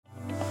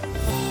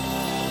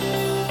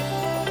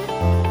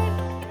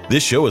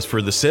This show is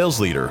for the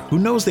sales leader who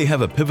knows they have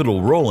a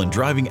pivotal role in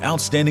driving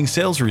outstanding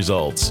sales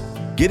results.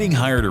 Getting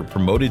hired or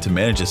promoted to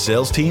manage a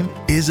sales team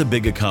is a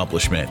big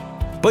accomplishment,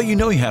 but you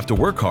know you have to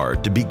work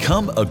hard to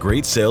become a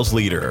great sales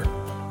leader.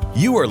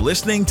 You are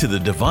listening to the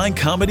Divine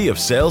Comedy of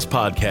Sales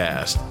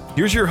podcast.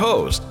 Here's your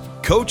host,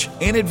 coach,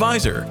 and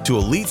advisor to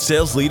elite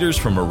sales leaders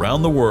from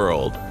around the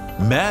world,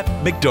 Matt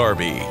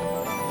McDarby.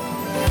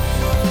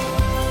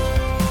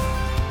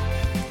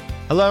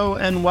 Hello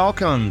and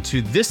welcome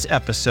to this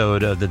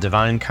episode of the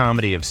Divine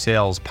Comedy of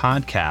Sales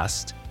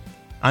podcast.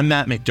 I'm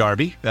Matt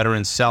McDarby,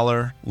 veteran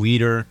seller,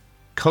 leader,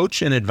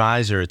 coach, and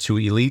advisor to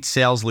elite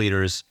sales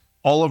leaders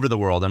all over the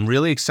world. I'm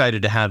really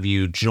excited to have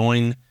you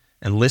join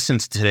and listen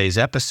to today's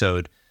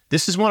episode.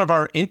 This is one of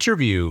our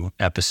interview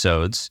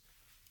episodes,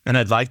 and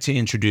I'd like to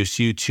introduce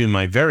you to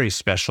my very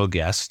special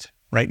guest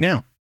right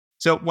now.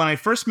 So when I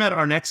first met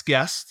our next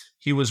guest,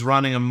 he was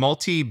running a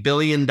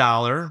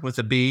multi-billion-dollar, with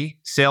a B,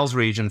 sales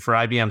region for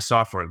IBM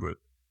Software Group.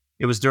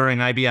 It was during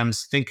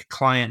IBM's Think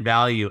Client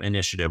Value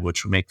initiative,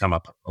 which may come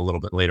up a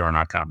little bit later in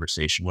our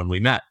conversation when we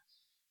met.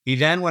 He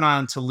then went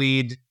on to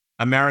lead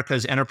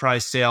America's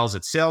enterprise sales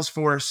at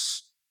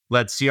Salesforce,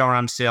 led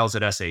CRM sales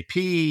at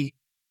SAP,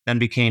 then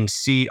became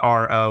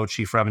CRO,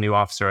 Chief Revenue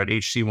Officer at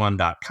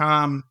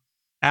HC1.com.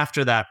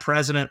 After that,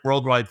 President,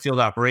 Worldwide Field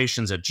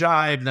Operations at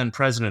Jive, then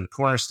President,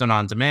 Cornerstone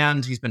On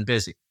Demand. He's been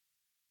busy.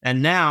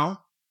 And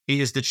now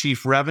he is the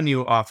Chief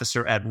Revenue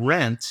Officer at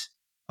Rent,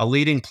 a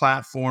leading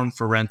platform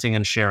for renting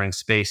and sharing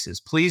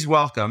spaces. Please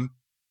welcome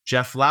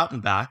Jeff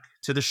Lautenbach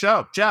to the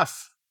show.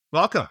 Jeff,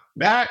 welcome.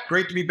 Matt,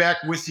 great to be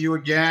back with you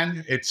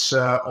again. It's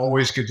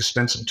always good to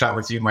spend some time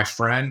with you, my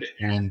friend.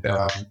 And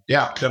done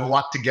a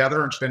lot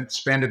together and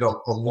spent a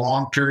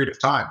long period of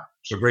time.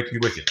 So great to be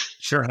with you.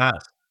 Sure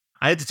has.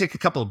 I had to take a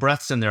couple of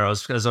breaths in there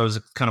as I was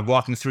kind of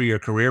walking through your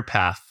career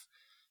path.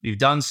 You've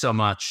done so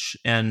much.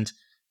 And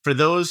for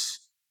those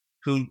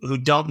who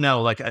don't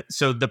know,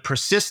 so the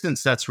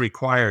persistence that's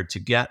required to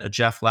get a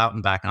Jeff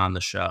Lautenbach on the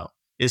show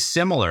is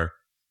similar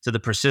to the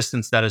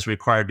persistence that is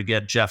required to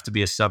get Jeff to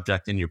be a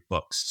subject in your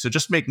books. So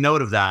just make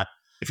note of that.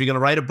 If you're going to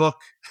write a book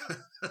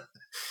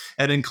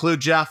and include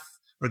Jeff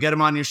or get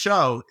him on your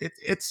show, it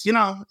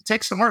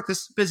takes some work.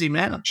 This is busy,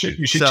 man.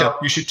 You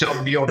should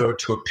tell Neil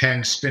to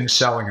append spin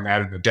selling and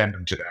add an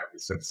addendum to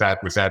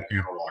that with that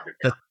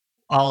analog.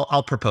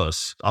 I'll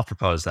propose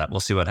that.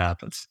 We'll see what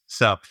happens.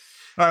 So.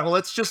 All right, well,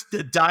 let's just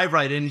dive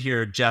right in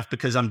here, Jeff,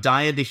 because I'm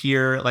dying to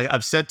hear, like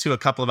I've said to a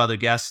couple of other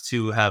guests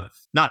who have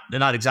not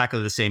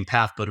exactly the same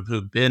path, but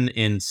who've been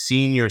in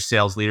senior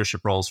sales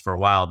leadership roles for a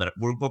while, that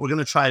what we're going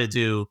to try to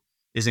do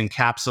is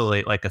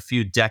encapsulate like a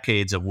few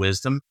decades of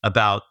wisdom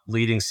about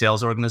leading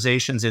sales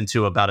organizations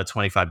into about a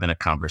 25-minute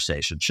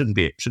conversation. Shouldn't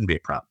be a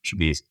problem. Should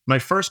be easy. My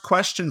first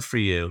question for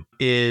you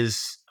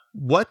is,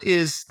 what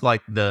is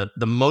like the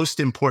most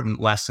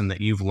important lesson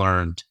that you've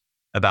learned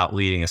about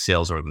leading a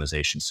sales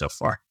organization so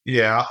far?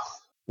 Yeah,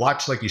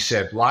 lots, like you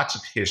said, lots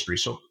of history.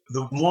 So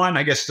the one,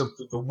 I guess,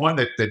 the one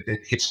that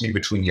hits me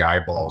between the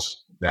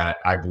eyeballs that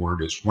I've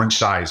learned is one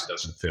size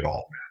doesn't fit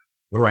all, man.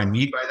 What do I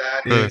mean by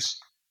that is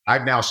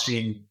I've now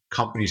seen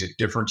companies at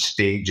different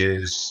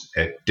stages,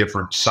 at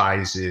different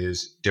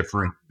sizes,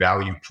 different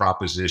value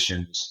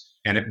propositions,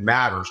 and it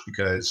matters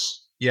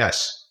because,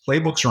 yes,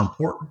 playbooks are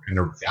important and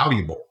they're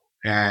valuable.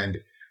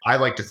 And I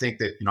like to think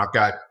that, I've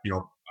got,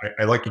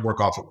 I like to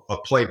work off a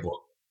playbook,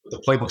 but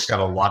the playbook's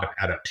got a lot of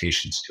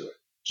adaptations to it.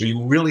 So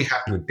you really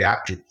have to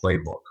adapt your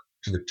playbook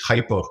to the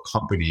type of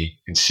company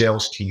and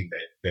sales team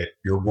that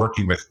you're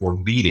working with or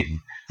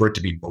leading for it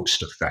to be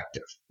most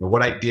effective.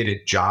 What I did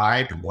at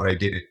Jive and what I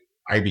did at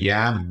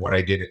IBM and what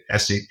I did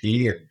at SAP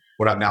and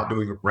what I'm now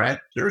doing at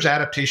Rent, there's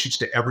adaptations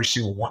to every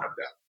single one of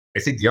them. I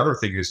think the other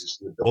thing is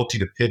the ability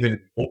to pivot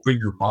and open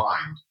your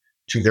mind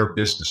to their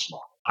business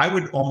model. I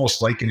would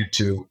almost liken it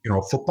to,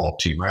 a football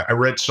team. I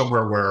read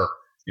somewhere where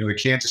the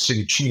Kansas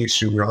City Chiefs,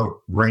 who are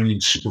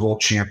reigning Super Bowl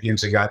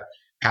champions, they got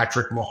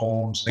Patrick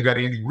Mahomes, they got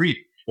Andy Reid.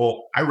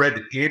 Well, I read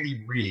that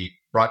Andy Reid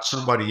brought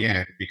somebody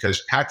in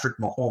because Patrick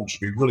Mahomes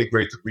would be really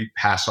great to read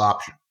pass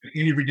option. And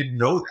Andy Reid didn't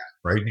know that,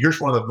 right? Here's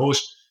one of the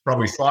most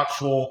probably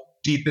thoughtful,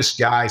 deepest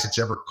guys that's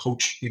ever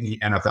coached in the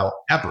NFL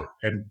ever.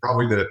 And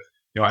probably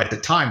at the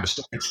time, was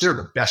still considered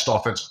the best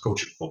offensive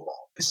coach in football.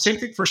 The same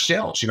thing for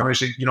sales. I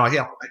say,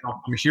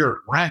 I'm here at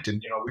Rent,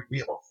 and we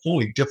have a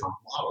fully different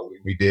model than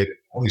we did at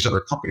all these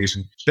other companies,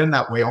 and it's been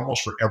that way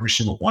almost for every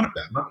single one of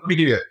them. Let me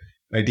give you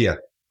an idea.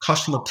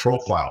 Customer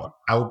profile,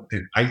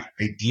 an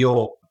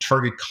ideal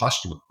target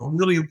customer, are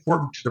really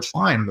important to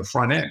define on the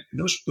front end.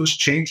 And those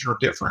change and are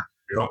different.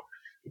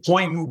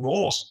 Deploying new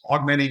roles,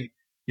 augmenting,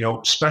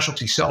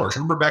 specialty sellers.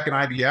 Remember back in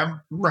IBM?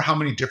 Remember how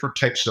many different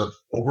types of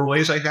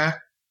overlays I had?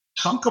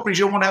 Some companies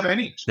you don't want to have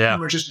any.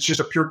 Yeah. It's just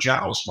a pure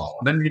generalist model.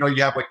 And then,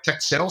 you have like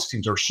tech sales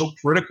teams that are so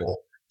critical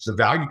to the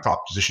value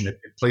proposition at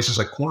places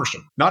like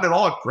Cornerstone. Not at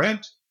all at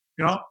Rent,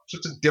 so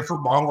it's a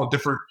different model, a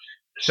different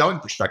selling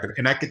perspective.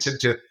 And that gets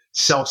into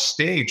sell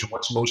stage and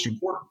what's most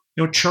important.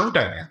 Churn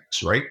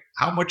dynamics, right?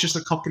 How much is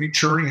the company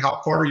churning? How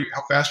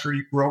fast are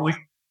you growing?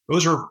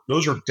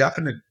 those are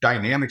definite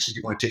dynamics that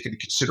you want to take into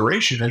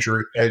consideration as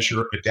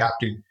you're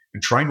adapting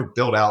and trying to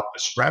build out a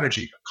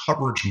strategy, a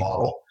coverage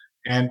model,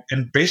 and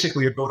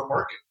basically a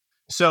go-to-market.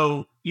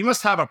 So you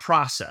must have a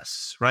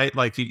process, right?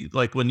 Like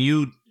when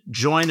you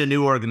join a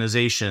new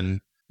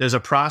organization, there's a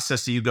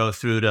process that you go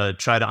through to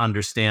try to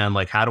understand,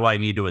 like, how do I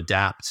need to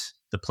adapt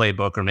the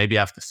playbook, or maybe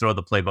I have to throw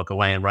the playbook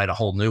away and write a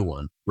whole new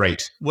one.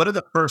 Right. What are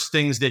the first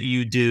things that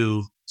you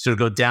do to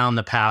go down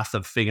the path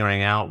of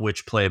figuring out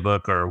which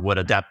playbook or what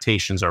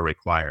adaptations are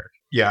required?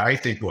 Yeah, I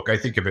think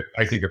of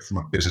it from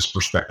a business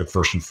perspective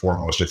first and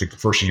foremost. I think the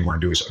first thing you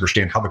want to do is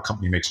understand how the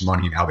company makes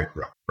money and how they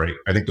grow, right?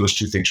 I think those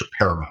two things are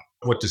paramount.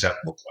 What does that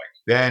look like?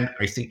 Then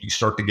I think you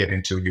start to get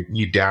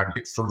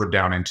further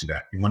down into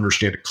that. You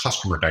understand the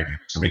customer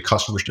dynamics. How many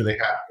customers do they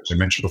have? As I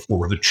mentioned before,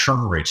 where the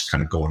churn rate's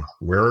kind of going up.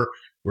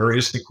 Where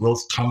is the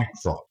growth coming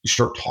from? You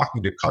start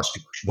talking to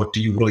customers. What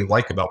do you really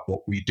like about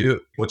what we do?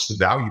 What's the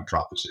value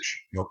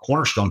proposition?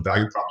 Cornerstone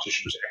value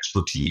proposition is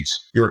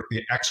expertise. You're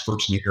the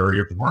experts in the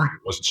area of the market.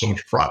 It wasn't so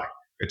much product.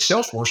 At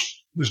Salesforce,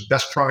 it was the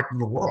best product in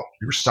the world.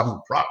 You were selling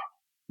the product.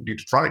 You need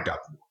the product out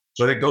there.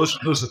 So I think those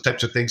are the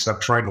types of things I'm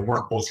trying to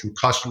learn, both through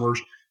customers,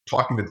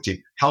 talking to the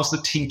team. How's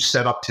the team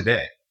set up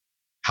today?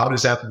 How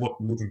does that look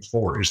moving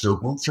forward? Is there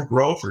room for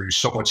growth? Or are you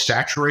somewhat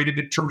saturated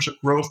in terms of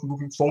growth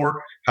moving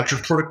forward? How's your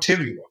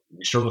productivity look?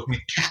 You start looking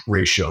at CAC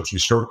ratios. You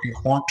start looking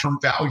at long-term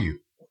value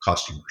of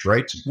customers,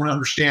 right? So you want to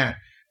understand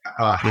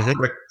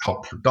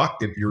how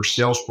productive your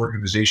sales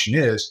organization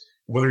is,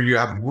 whether you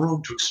have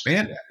room to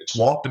expand that. It's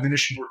law of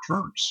diminishing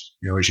returns,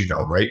 as you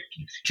know, right?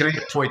 Can I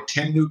deploy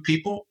 10 new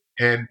people?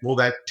 And will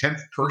that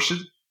 10th person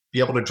be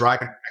able to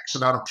drive an X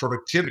amount of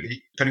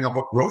productivity, depending on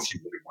what growth you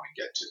really want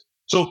to get to?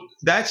 So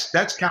that's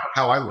kind of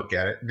how I look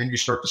at it. And then you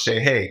start to say,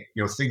 hey,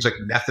 things like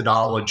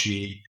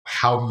methodology,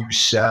 how you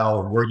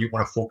sell, where you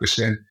want to focus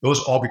in,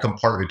 those all become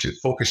part of it too.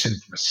 Focus in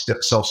from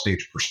a sell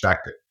stage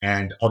perspective.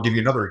 And I'll give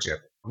you another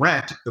example.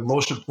 Rent, the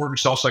most important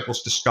sell cycle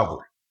is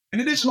discovery.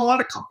 And it is in a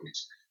lot of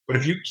companies. But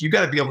if you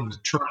got to be able to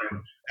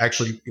determine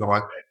actually,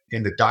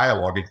 in the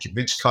dialogue and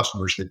convince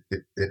customers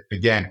that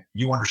again,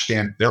 you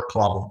understand their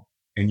problem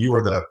and you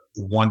are the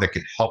one that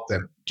can help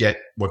them get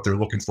what they're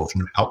looking for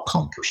from an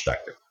outcome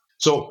perspective.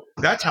 So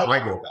that's how I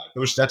go about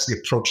it. That's the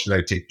approach that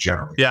I take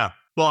generally. Yeah.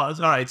 Well, all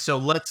right. So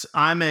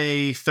I'm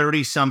a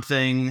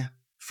 30-something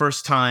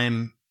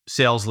first-time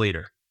sales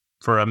leader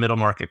for a middle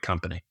market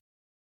company.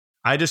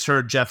 I just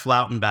heard Jeff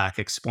Lautenbach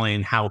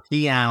explain how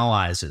he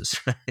analyzes.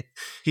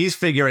 He's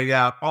figuring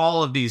out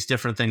all of these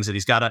different things that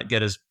he's got to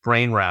get his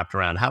brain wrapped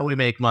around. How do we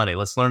make money?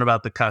 Let's learn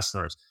about the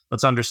customers.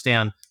 Let's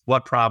understand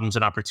what problems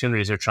and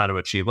opportunities they're trying to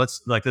achieve.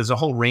 There's a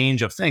whole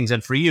range of things.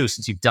 And for you,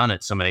 since you've done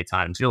it so many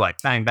times, you're like,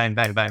 bang, bang,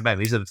 bang, bang, bang.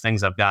 These are the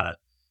things I've got to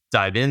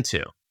dive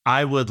into.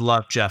 I would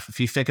love, Jeff, if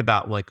you think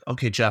about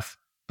okay, Jeff,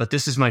 but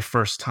this is my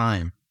first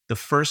time. The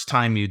first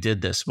time you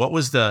did this, what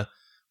was the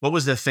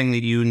thing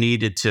that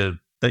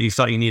you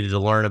thought you needed to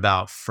learn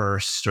about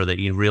first, or that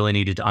you really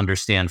needed to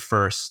understand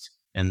first,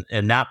 and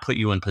that put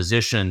you in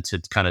position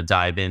to kind of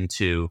dive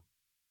into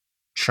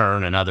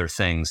churn and other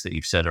things that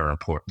you've said are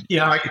important?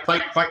 Yeah, if I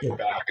go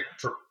back,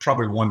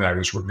 probably one that I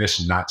was remiss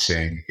in not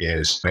saying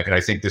is, and I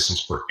think this is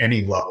for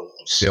any level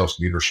of sales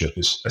leadership,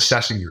 is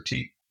assessing your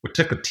team. What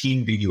type of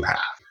team do you have?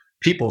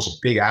 People is a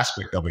big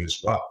aspect of it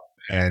as well.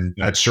 And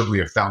that's certainly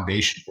a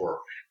foundation for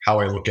how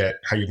I look at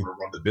how you're going to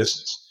run the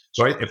business.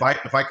 So if I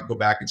could go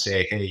back and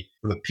say, hey,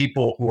 for the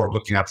people who are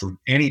looking at from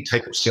any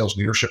type of sales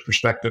leadership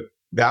perspective,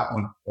 that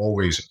one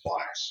always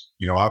applies.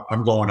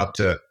 I'm going up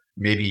to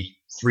maybe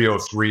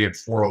 303 and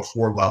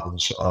 404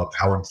 levels of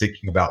how I'm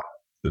thinking about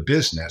the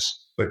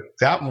business, but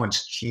that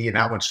one's key and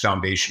that one's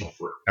foundational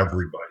for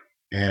everybody.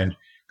 And it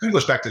kind of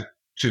goes back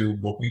to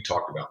what we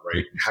talked about,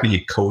 right? How do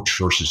you coach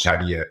versus how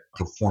do you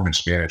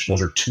performance manage?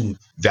 Those are two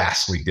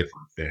vastly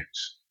different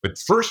things. But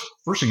first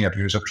thing you have to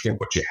do is understand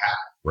what you have,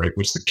 right?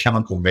 What's the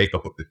chemical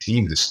makeup of the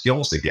team, the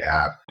skills that you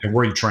have, and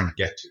where are you trying to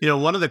get to?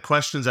 One of the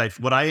questions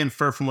what I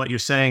infer from what you're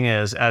saying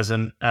is, as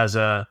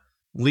a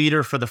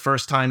leader for the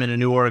first time in a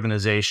new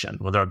organization,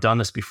 whether I've done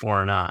this before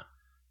or not,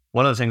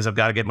 one of the things I've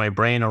got to get my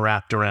brain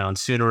wrapped around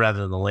sooner rather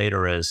than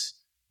later is,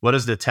 what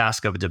is the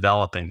task of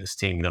developing this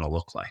team going to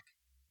look like,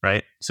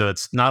 right? So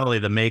it's not only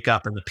the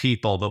makeup and the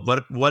people,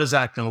 but what is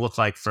that going to look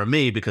like for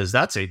me? Because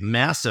that's a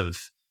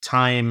massive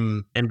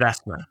time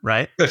investment,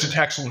 right? That's an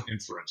excellent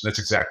inference. That's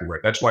exactly right.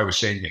 That's why I was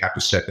saying you have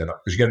to set that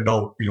up, because you got to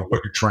know,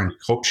 what you're trying to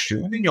coach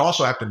to. And then you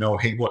also have to know,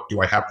 hey, look,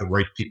 do I have the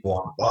right people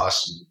on the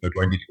bus? Or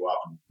do I need to go out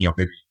and,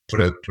 maybe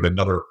put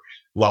another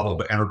level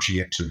of energy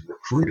into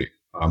recruiting?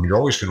 You're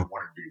always going to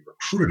want to be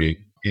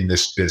recruiting in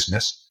this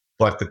business.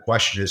 But the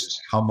question is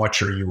how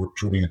much are you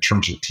recruiting in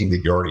terms of the team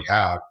that you already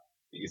have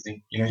that you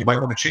think, you might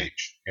want to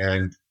change?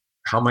 And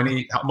how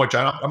much?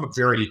 I'm a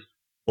very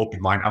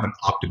open mind. I'm an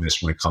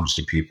optimist when it comes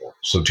to people.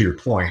 So to your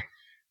point,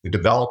 the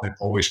development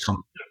always comes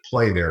into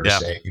play there to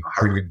say,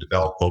 how are you going to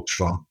develop folks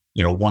from,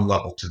 one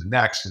level to the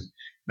next, and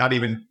not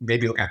even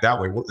maybe looking at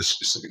that way, what are the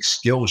specific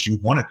skills you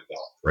want to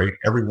develop, right?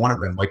 Every one of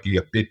them might be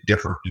a bit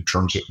different in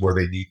terms of where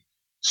they need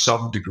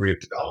some degree of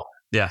development.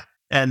 Yeah.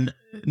 And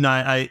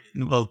no,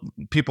 well,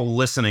 people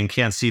listening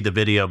can't see the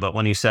video, but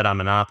when you said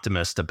I'm an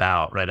optimist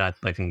about, right, I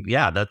think,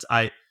 yeah,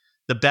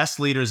 the best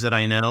leaders that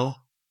I know,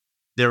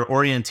 their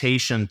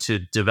orientation to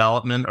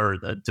development or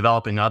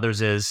developing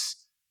others is,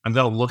 I'm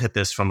going to look at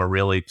this from a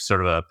really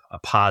sort of a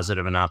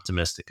positive and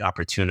optimistic,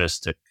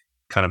 opportunistic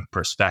kind of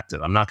perspective.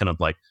 I'm not going to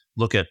like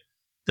look at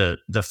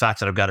the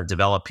fact that I've got to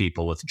develop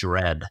people with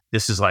dread.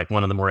 This is like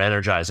one of the more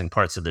energizing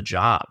parts of the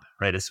job,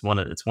 right? It's one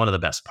of the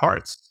best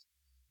parts,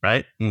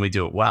 right? When we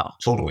do it well.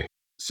 Totally.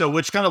 So,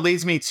 which kind of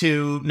leads me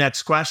to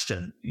next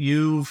question.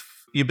 You've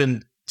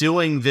been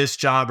doing this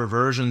job or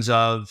versions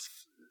of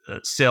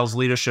sales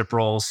leadership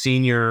roles,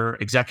 senior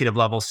executive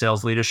level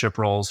sales leadership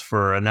roles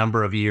for a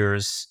number of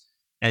years,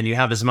 and you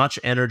have as much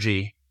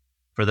energy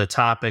for the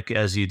topic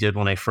as you did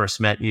when I first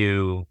met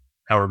you,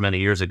 however many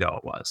years ago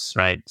it was,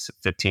 right?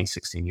 15,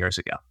 16 years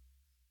ago.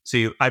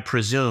 So I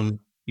presume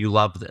you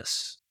love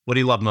this. What do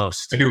you love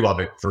most? I do love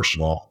it, first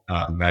of all.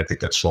 I think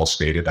that's well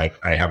stated. I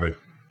have a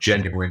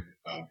genuine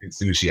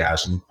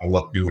enthusiasm. I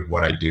love doing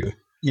what I do.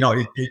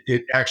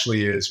 It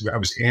actually is. I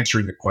was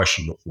answering the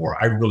question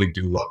before. I really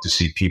do love to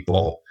see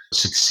people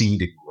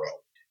succeed and grow.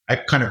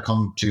 I've kind of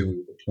come to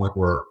the point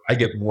where I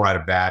get more out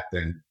of that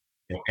than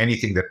any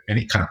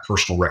kind of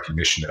personal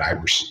recognition that I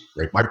receive.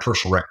 Right, my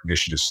personal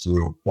recognition is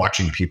through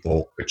watching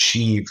people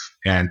achieve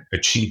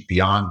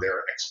beyond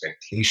their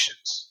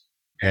expectations,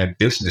 and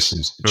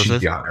businesses achieve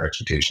beyond their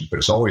expectations. But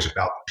it's always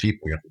about the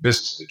people. The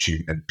business is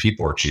achieving, and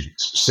people are achieving.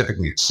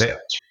 Specifically in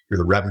sales, you're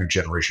the revenue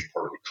generation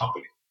part of the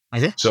company.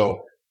 Okay.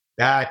 So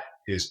that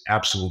is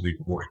absolutely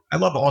rewarding. I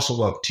also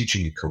love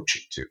teaching and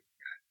coaching too.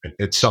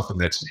 It's something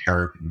that's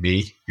inherent in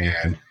me,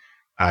 and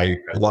I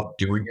love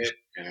doing it.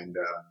 And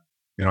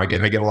I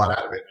get a lot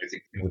out of it. I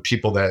think the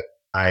people that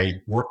I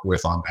work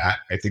with on that,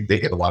 I think they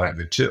get a lot out of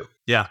it too.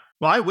 Yeah.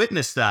 Well, I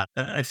witnessed that.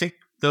 I think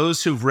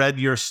those who've read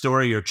your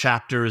story, your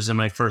chapters in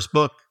my first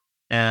book,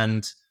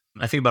 and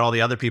I think about all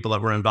the other people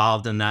that were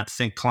involved in that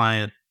Think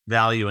Client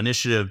Value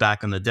initiative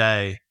back in the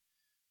day,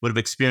 would have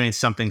experienced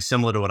something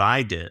similar to what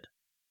I did.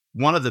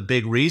 One of the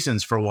big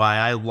reasons for why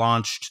I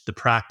launched the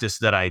practice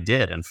that I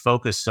did and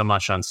focused so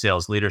much on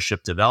sales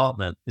leadership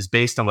development is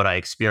based on what I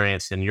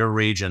experienced in your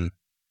region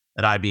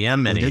at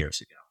IBM many years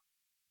ago.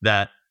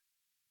 That,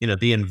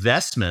 the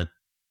investment,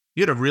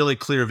 you had a really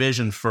clear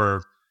vision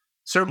for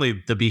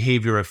certainly the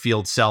behavior of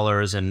field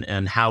sellers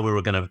and how we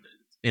were going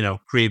to,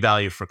 create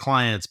value for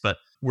clients. But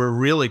we're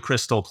really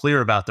crystal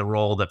clear about the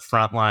role that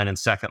frontline and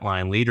second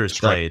line leaders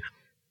played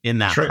in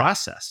that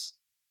process.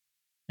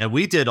 And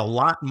we did a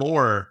lot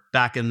more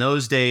back in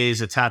those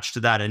days attached to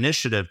that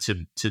initiative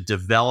to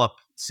develop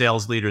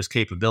sales leaders'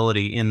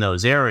 capability in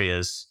those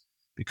areas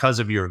because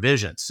of your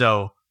vision.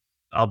 So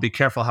I'll be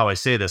careful how I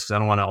say this because I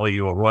don't want to owe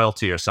you a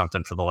royalty or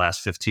something for the last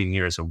 15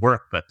 years of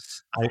work, but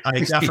I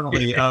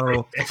definitely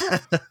owe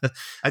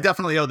I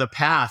definitely owe the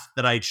path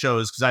that I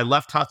chose because I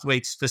left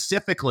Huthwaite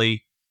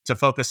specifically to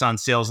focus on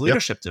sales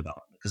leadership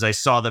development because I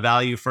saw the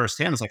value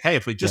firsthand. It's like, hey,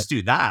 if we just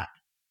do that,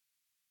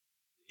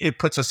 it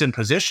puts us in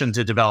position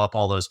to develop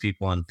all those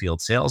people in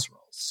field sales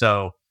roles.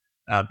 So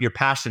your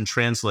passion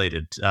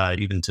translated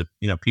even to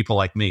people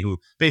like me who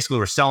basically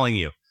were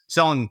selling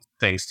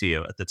things to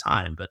you at the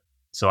time. But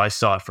so I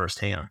saw it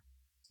firsthand.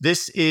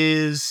 This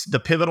is the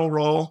pivotal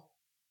role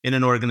in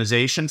an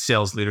organization,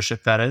 sales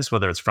leadership, that is,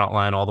 whether it's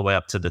frontline all the way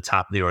up to the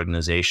top of the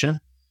organization.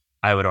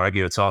 I would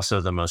argue it's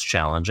also the most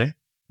challenging,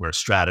 where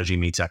strategy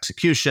meets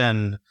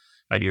execution.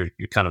 Right? You're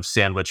kind of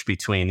sandwiched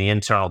between the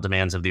internal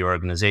demands of the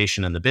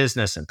organization and the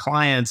business and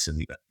clients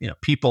and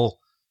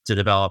people to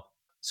develop.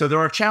 So there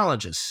are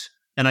challenges.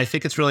 And I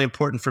think it's really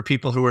important for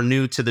people who are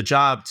new to the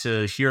job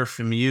to hear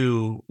from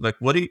you. Like,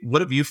 what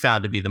have you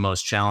found to be the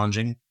most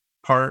challenging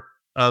part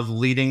of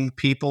leading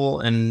people,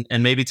 and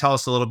maybe tell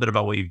us a little bit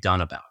about what you've done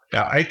about it.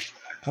 Yeah,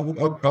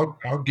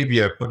 I'll give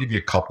you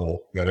a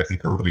couple that I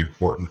think are really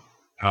important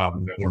that I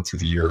learned through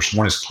the years.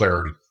 One is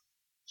clarity.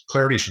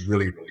 Clarity is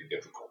really, really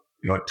difficult.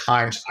 At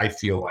times I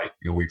feel like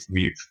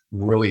we've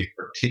really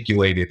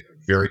articulated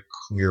a very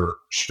clear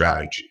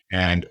strategy,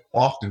 and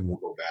often we'll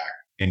go back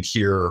and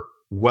hear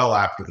well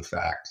after the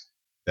fact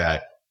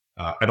that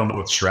I don't know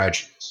what the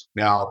strategy is.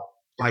 Now,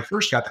 when I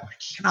first got them,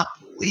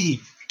 I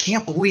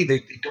can't believe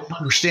they don't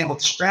understand what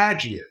the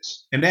strategy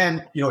is. And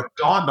then, it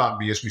dawned on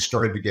me as we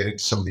started to get into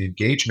some of the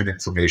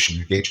engagement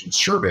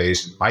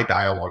surveys, and my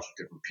dialogues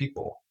with different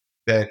people,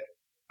 that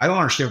I don't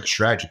understand what the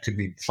strategy could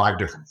mean 5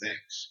 different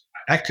things.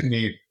 That could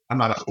mean I'm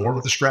not on board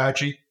with the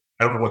strategy.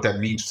 I don't know what that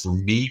means for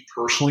me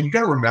personally. You got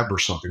to remember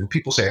something. When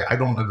people say, I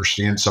don't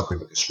understand something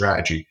with the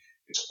strategy,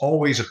 it's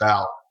always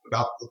about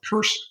the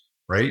person,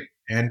 right?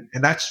 And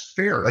that's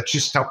fair. That's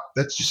just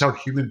how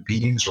human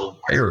beings are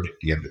wired at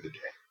the end of the day.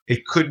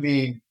 It could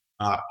mean,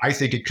 I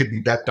think it could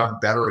be done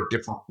better a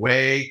different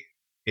way.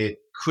 It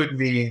could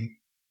mean,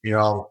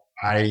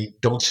 I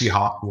don't see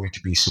how I'm going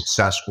to be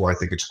successful. I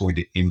think it's going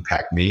to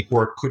impact me.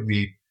 Or it could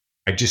mean,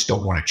 I just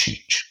don't want to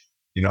change.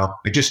 I'm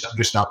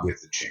just not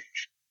with the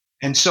change.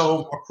 And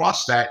so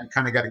across that, you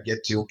kind of got to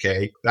get to,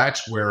 okay,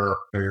 that's where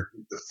the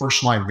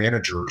first line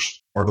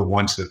managers are the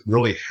ones that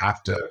really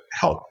have to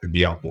help and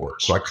be on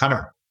board. So I kind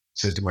of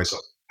said to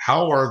myself,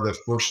 how are the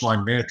first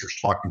line managers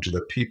talking to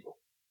their people?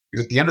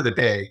 Because at the end of the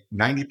day,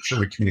 90% of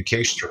the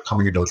communications are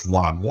coming in those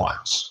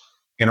one-on-ones.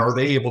 And are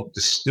they able to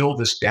distill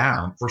this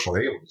down? First of all,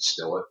 are they able to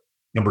distill it?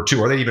 Number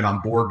two, are they even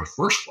on board in the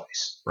first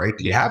place, right?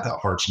 Do you have that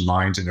hearts and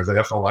minds and are the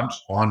FLMs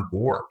on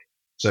board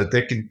so that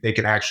they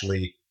can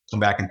actually come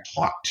back and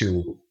talk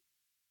to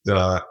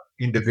the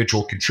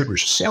individual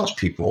contributors,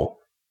 salespeople,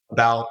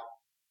 about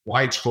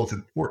why it's both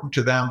important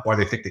to them, why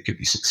they think they could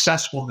be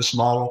successful in this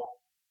model.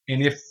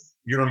 And if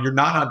you're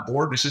not on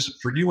board, this isn't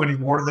for you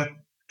anymore, then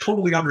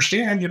totally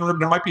understand,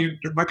 there might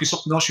be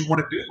something else you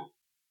want to do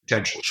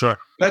potentially. Sure.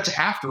 That's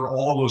after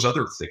all those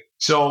other things.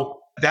 So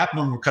that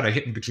one kind of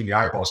hit me between the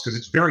eyeballs because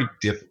it's very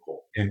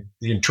difficult and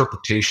the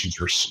interpretations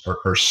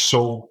are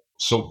so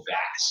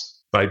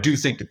vast. But I do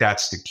think that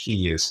that's the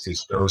key is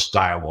those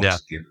dialogues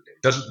at the end of the day.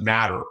 It doesn't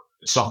matter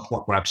at some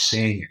point what I'm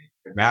saying.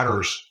 It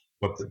matters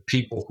what the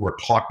people who are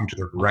talking to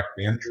their direct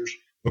managers,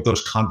 what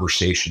those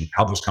conversations,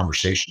 how those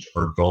conversations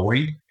are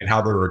going and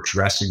how they're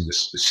addressing the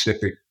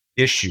specific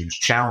issues,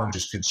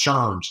 challenges,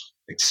 concerns,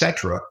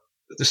 etc.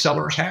 that the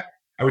sellers have.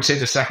 I would say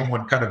the second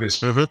one kind of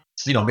is,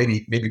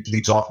 maybe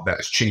leads off of that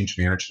is change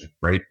management,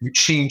 right? We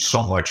change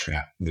so much,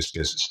 Matt, in this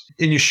business,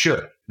 and you should.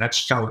 And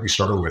that's kind of what we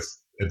started with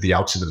at the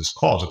outset of this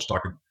call. I was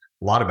talking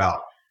a lot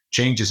about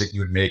changes that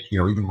you would make,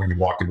 even when you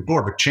walk in the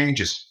door, but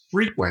change is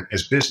frequent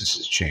as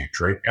businesses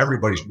change, right?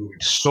 Everybody's moving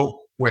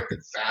so quick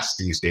and fast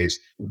these days,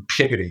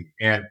 pivoting,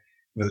 and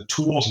the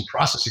tools and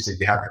processes that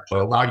you have in play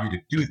allow you to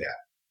do that.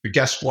 But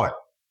guess what?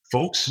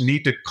 Folks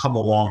need to come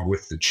along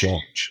with the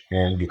change,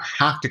 and you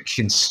have to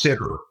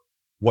consider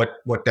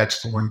what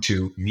that's going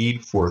to mean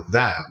for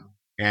them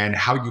and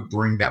how you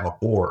bring them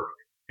aboard,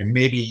 and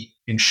maybe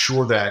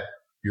ensure that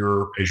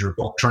as you're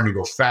trying to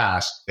go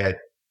fast, that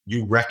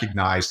you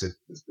recognize that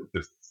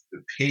the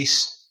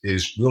pace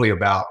is really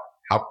about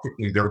how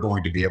quickly they're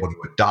going to be able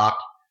to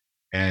adopt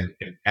and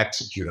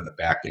execute on the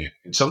back end.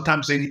 And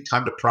sometimes they need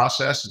time to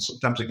process, and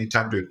sometimes they need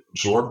time to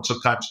absorb, and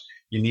sometimes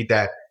you need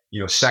that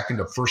second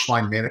of first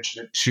line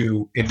management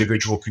to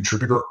individual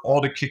contributor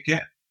all to kick in.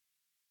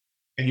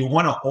 And you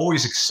want to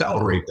always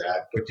accelerate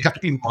that, but you have to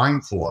be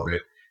mindful of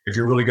it if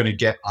you're really going to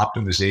get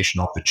optimization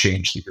off the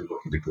change that you're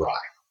looking to drive.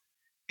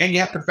 And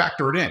you have to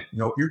factor it in.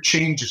 If your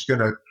change is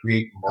going to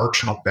create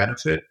marginal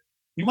benefit,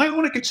 you might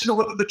want to consider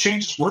whether the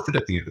change is worth it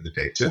at the end of the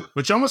day, too.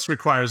 Which almost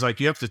requires,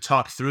 you have to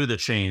talk through the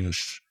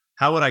change.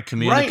 How would I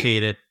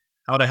communicate it?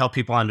 How would I help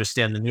people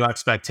understand the new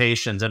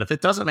expectations? And if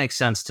it doesn't make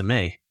sense to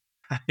me,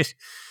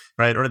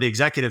 right, or the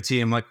executive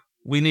team,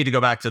 we need to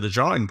go back to the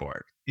drawing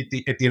board. At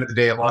the end of the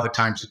day, a lot of the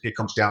times it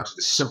comes down to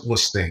the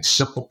simplest things,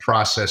 simple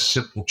process,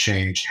 simple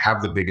change,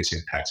 have the biggest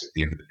impacts at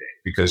the end of the day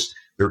because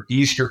they're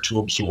easier to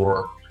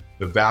absorb.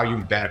 The value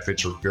and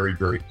benefits are very,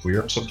 very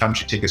clear.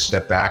 Sometimes you take a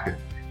step back and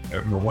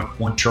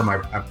one term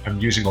I'm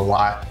using a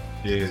lot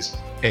is,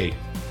 hey,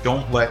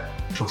 don't let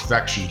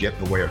perfection get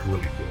in the way of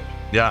really good.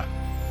 Yeah.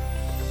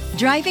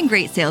 Driving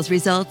great sales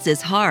results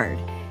is hard.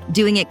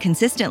 Doing it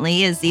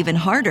consistently is even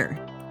harder.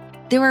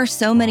 There are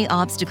so many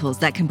obstacles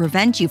that can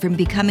prevent you from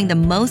becoming the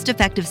most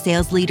effective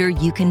sales leader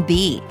you can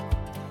be.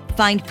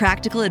 Find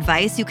practical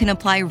advice you can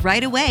apply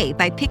right away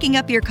by picking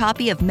up your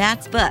copy of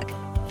Matt's book,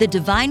 The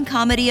Divine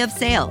Comedy of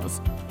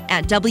Sales,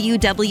 at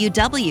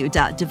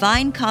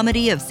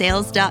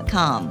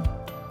www.divinecomedyofsales.com.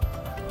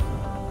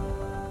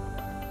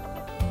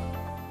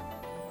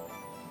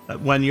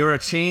 When you're a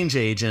change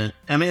agent,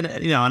 and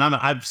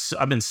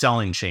I've been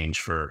selling change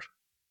for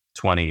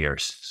 20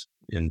 years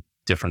in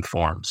different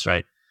forms,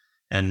 right?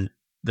 And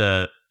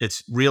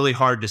it's really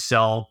hard to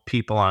sell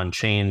people on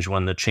change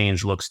when the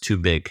change looks too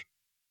big.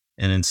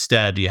 And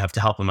instead, you have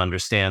to help them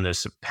understand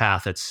there's a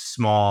path that's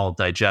small,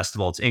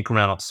 digestible, it's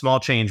incremental,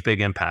 small change,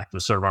 big impact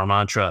was sort of our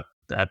mantra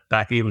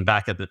back in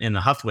the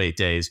Huthwaite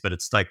days. But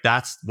it's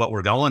that's what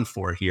we're going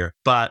for here.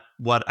 But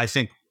what I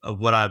think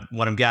what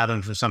I'm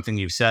gathering from something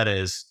you've said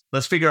is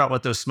let's figure out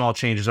what those small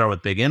changes are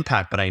with big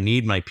impact. But I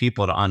need my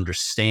people to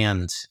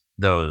understand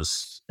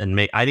those, and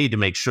I need to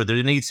make sure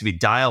there needs to be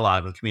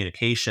dialogue and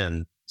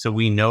communication. So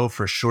we know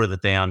for sure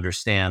that they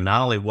understand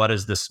not only what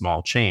is this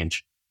small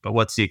change, but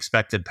what's the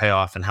expected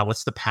payoff and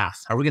what's the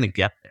path? How are we going to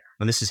get there?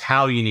 And this is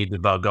how you need to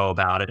go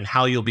about it and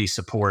how you'll be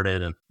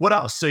supported. And what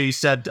else? So you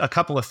said a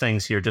couple of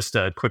things here, just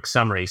a quick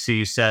summary. So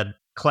you said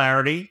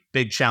clarity,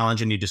 big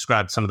challenge, and you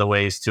described some of the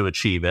ways to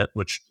achieve it,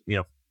 which,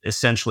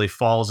 essentially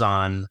falls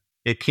on,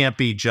 it can't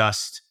be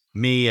just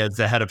me as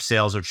the head of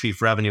sales or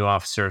chief revenue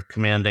officer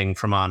commanding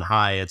from on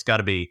high. It's got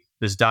to be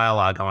this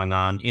dialogue going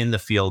on in the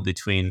field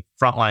between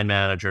frontline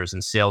managers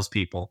and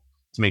salespeople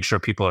to make sure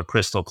people are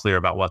crystal clear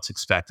about what's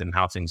expected and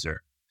how things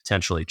are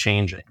potentially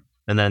changing.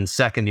 And then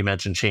second, you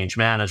mentioned change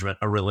management,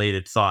 a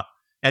related thought.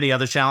 Any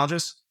other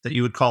challenges that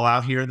you would call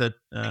out here that?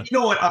 You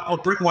know what? I'll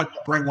bring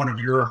one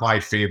of my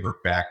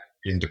favorite back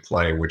into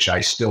play, which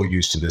I still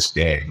use to this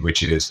day,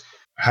 which is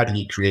how do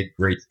you create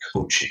great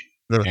coaching?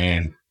 Yeah.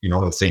 And,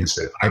 one of the things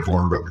that I've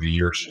learned over the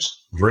years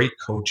is great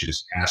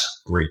coaches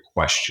ask great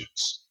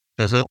questions.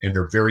 Is it? And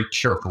they're very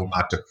careful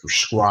not to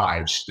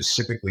prescribe,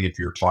 specifically if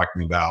you're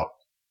talking about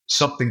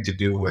something to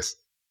do with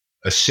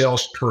a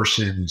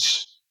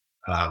salesperson's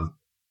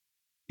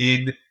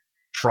in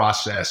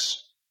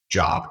process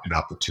job and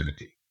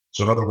opportunity.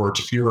 So, in other words,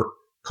 if you're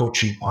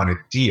coaching on a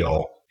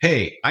deal,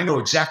 hey, I know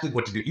exactly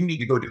what to do. You need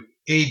to go do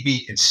A,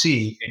 B, and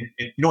C. And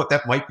you know what?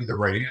 That might be the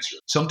right answer.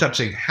 Sometimes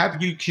saying,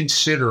 have you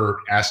considered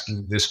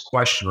asking this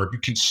question, or have you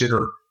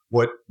considered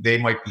what they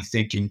might be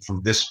thinking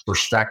from this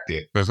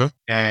perspective?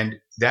 And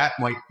that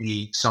might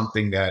be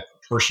something that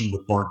a person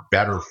would learn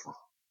better from.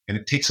 And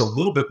it takes a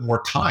little bit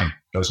more time,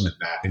 doesn't it,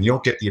 Matt? And you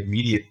don't get the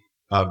immediate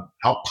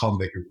outcome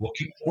that you're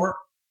looking for.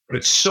 But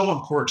it's so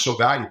important, so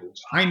valuable.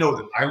 I know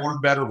that I learn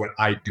better when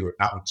I do it,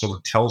 not when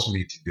someone tells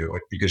me to do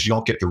it, because you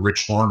don't get the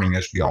rich learning,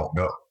 as we all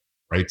know,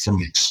 right, from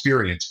the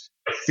experience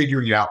of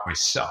figuring it out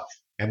myself.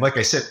 And like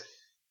I said,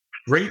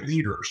 great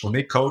leaders, when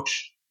they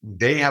coach,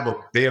 they have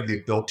the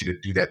ability to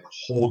do that,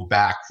 hold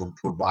back from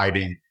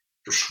providing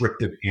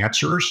prescriptive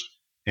answers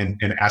and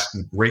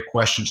asking great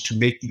questions to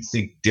make you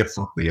think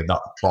differently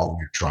about the problem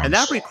you're trying And to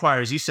that solve.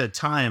 requires, you said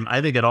time.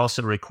 I think it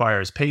also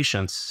requires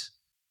patience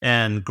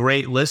and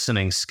great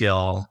listening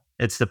skill.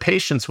 It's the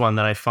patience one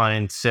that I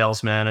find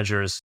sales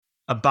managers,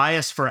 a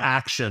bias for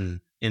action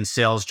in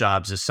sales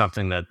jobs is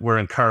something that we're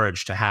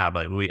encouraged to have.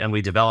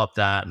 We develop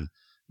that, and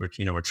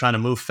we're trying to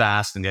move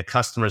fast and get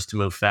customers to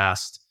move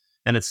fast.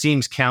 And it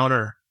seems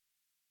counter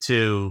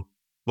to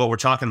what we're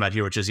talking about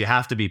here, which is you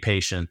have to be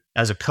patient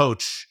as a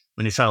coach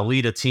when you're trying to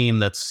lead a team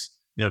that's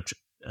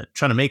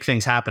trying to make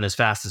things happen as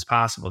fast as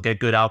possible, get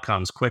good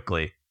outcomes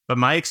quickly. But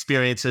my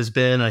experience has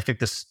been, I think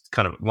this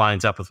kind of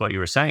lines up with what you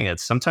were saying,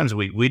 it's sometimes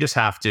we just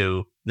have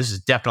to, this is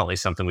definitely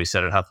something we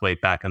said at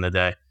Huthwaite back in the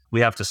day, we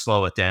have to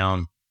slow it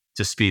down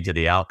to speed to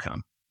the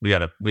outcome.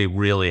 We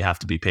really have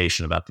to be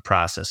patient about the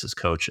process as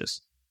coaches.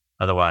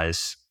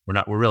 Otherwise,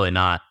 we're really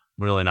not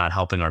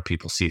helping our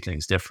people see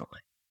things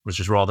differently,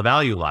 which is where all the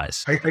value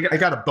lies. I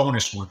got a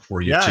bonus one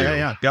for you, too.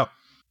 Yeah. Go.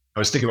 I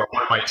was thinking about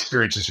one of my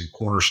experiences in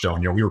Cornerstone.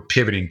 We were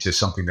pivoting to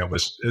something that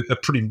was a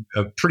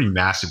pretty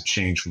massive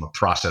change from a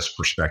process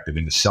perspective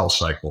in the sales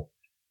cycle,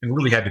 and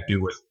really had to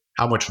do with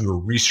how much we were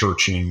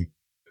researching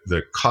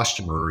the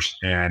customers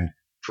and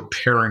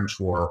preparing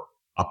for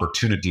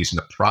opportunities in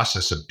the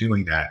process of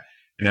doing that,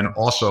 and then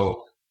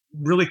also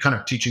really kind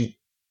of teaching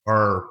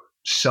our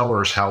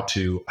sellers how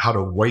to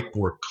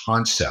whiteboard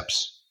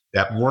concepts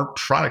that weren't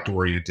product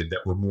oriented, that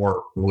were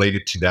more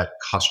related to that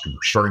customer,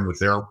 starting with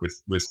their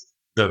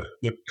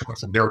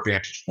from their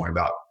vantage point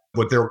about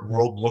what their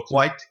world looked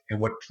like and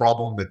what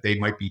problem that they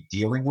might be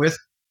dealing with,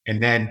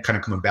 and then kind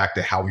of coming back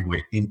to how we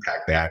might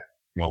impact that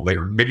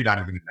later, maybe not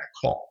even in that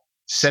call.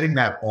 Setting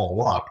that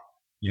all up,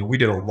 we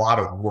did a lot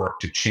of work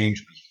to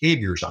change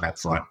behaviors on that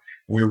front.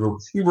 We were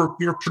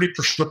pretty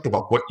prescriptive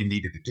about what you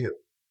needed to do.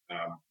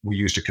 We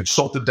used a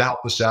consultant to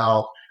help us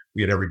out.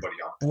 We had everybody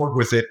on board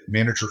with it.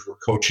 Managers were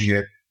coaching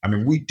it. I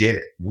mean, we did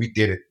it. We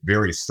did it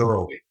very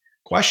thoroughly.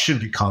 Question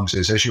becomes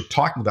is, as you're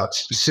talking about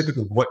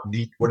specifically what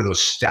are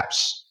those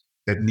steps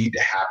that need to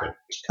happen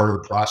as part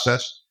of the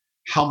process,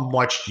 how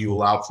much do you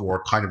allow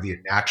for kind of the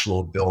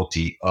natural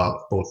ability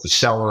of both the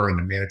seller and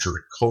the manager to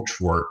coach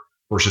for it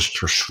versus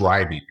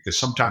prescribing? Because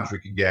sometimes we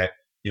can get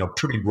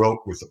pretty rote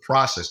with the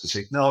process to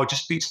say, no, it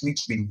just needs to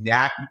be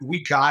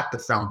we got the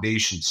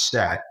foundation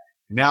set.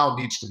 Now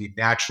it needs to be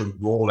naturally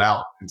rolled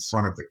out in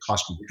front of the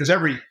customer, because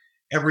every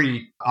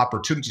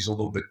opportunity is a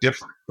little bit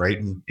different, right?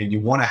 And you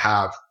want to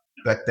have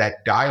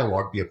that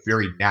dialogue be a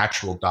very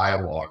natural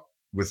dialogue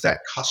with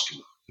that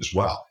customer as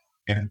well.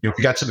 And if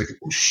you got something,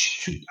 oh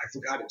shoot, I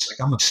forgot. It's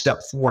like I'm on step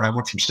 4 and I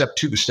went from step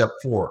 2 to step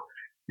 4.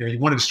 You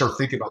wanted to start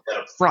thinking about that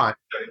up front.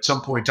 But at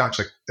some point in time, it's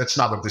like, that's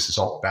not what this is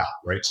all about,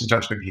 right?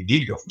 Sometimes maybe you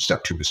need to go from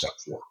step 2 to step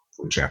 4,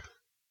 for example.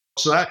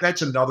 So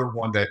that's another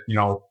one that,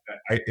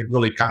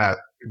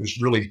 it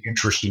was really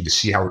interesting to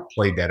see how we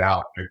played that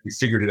out. We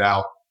figured it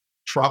out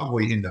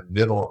probably in the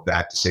middle of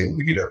that to say,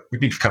 we need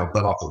to kind of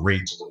let off the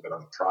reins a little bit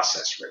on the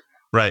process right now.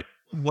 Right.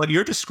 What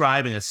you're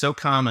describing is so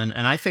common,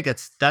 and I think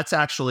that's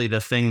actually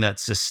the thing that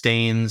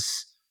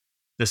sustains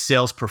the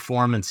sales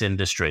performance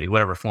industry,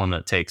 whatever form that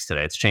it takes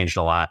today. It's changed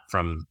a lot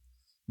from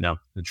the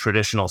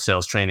traditional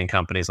sales training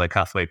companies like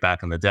Huthwaite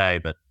back in the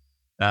day, but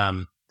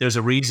there's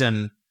a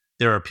reason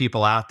there are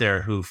people out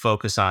there who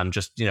focus on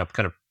just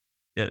kind of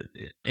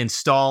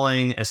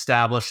installing,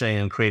 establishing,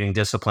 and creating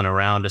discipline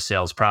around a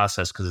sales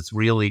process, because it's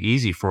really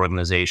easy for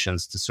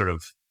organizations to sort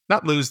of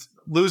not lose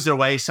their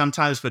way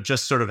sometimes, but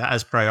just sort of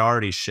as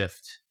priorities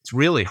shift. It's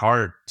really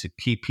hard to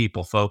keep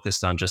people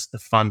focused on just the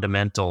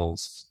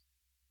fundamentals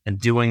and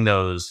doing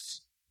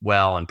those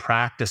well and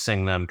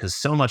practicing them, because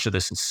so much of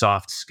this is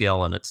soft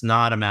skill, and it's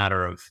not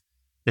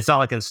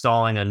like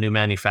installing a new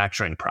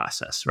manufacturing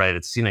process, right?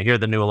 It's, here are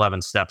the new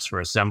 11 steps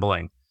for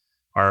assembling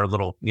our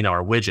little,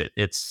 our widget.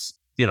 It's,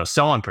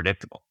 so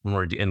unpredictable when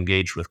we're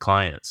engaged with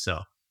clients. So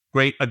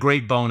a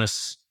great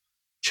bonus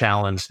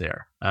challenge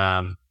there.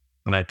 And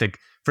I think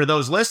for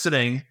those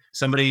listening,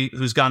 somebody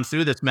who's gone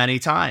through this many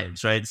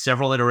times, right?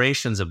 Several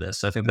iterations of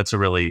this. I think that's a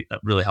really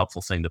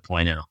helpful thing to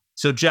point out.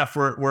 So Jeff,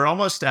 we're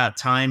almost at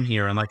time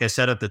here. And like I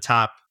said at the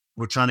top,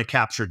 we're trying to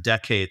capture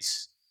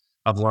decades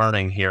of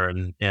learning here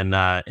in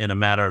a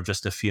matter of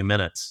just a few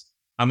minutes.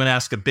 I'm going to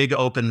ask a big,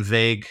 open,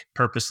 vague,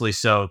 purposely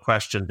so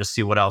question to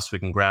see what else we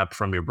can grab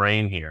from your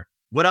brain here.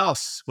 What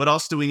else? What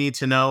else do we need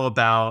to know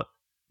about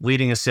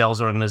leading a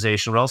sales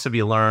organization? What else have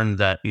you learned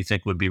that you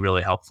think would be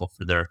really helpful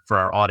for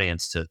our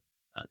audience to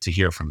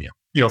hear from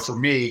you? For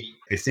me,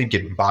 I think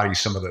it embodies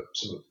some of the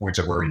points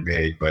I've already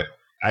made, but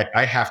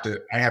I have to,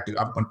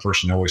 I'm one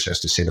person who always has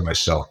to say to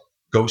myself,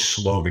 go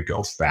slow to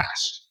go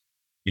fast.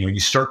 You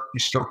start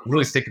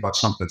really thinking about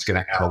something that's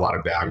going to add a lot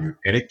of value,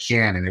 and it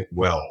can, and it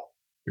will.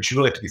 But you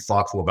really have to be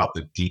thoughtful about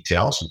the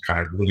details and kind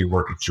of really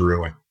work it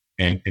through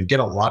and get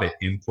a lot of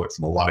input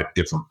from a lot of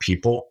different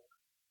people,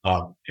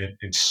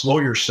 and slow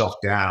yourself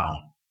down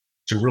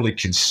to really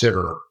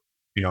consider,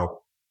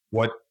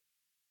 what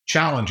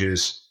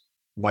challenges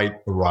might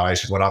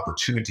arise, what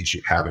opportunities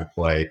you have in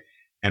play,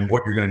 and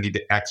what you're going to need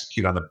to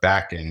execute on the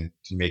back end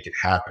to make it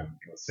happen.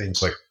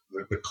 Things like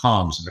the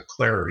comms and the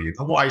clarity and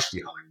the whys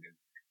behind it,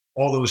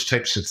 all those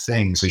types of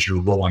things as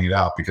you're rolling it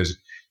out, because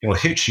it'll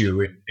hit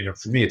you. And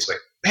for me, it's like,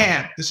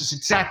 man, this is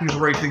exactly the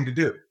right thing to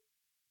do.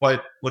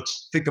 But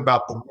let's think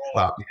about the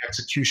rollout, the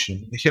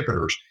execution, the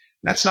inhibitors.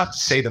 And that's not to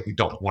say that we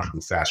don't want to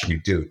go fast, we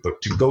do,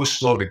 but to go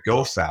slow to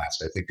go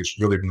fast, I think is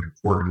really, really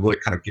important to really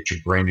kind of get your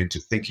brain into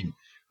thinking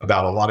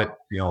about a lot of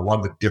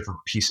the different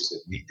pieces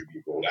that need to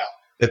be rolled out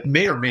that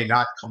may or may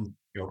not come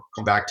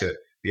back to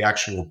the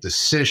actual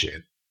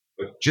decision,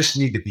 but just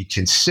need to be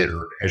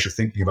considered as you're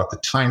thinking about the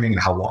timing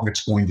and how long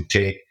it's going to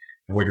take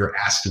and what you're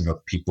asking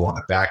of people on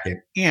the back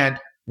end, and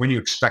when you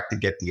expect to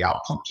get the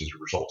outcomes as a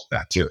result of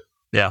that too.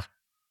 Yeah.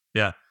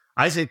 Yeah.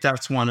 I think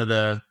that's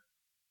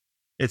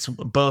it's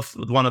both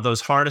one of those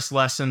hardest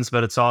lessons,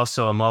 but it's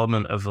also a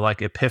moment of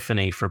like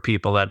epiphany for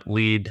people that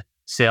lead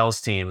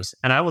sales teams.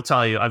 And I will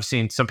tell you, I've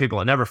seen some people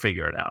that never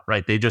figure it out,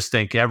 right? They just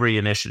think every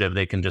initiative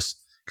they can just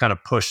kind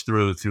of push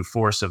through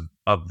force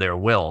of their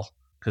will,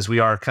 because we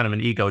are kind of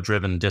an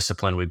ego-driven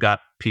discipline. We've got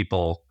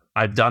people,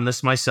 I've done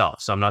this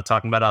myself, so I'm not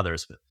talking about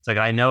others, but it's like,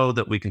 I know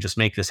that we can just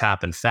make this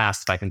happen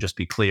fast if I can just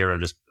be clear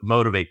and just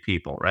motivate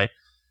people, right?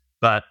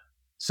 But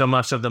so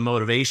much of the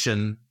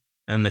motivation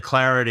and the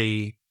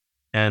clarity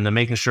and the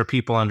making sure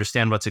people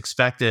understand what's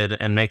expected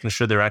and making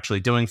sure they're actually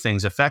doing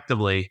things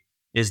effectively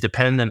is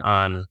dependent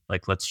on,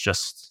 like, we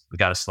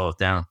got to slow it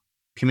down.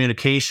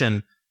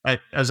 Communication,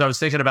 as I was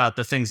thinking about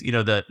the things,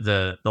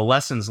 the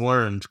lessons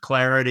learned,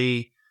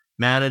 clarity,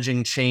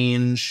 managing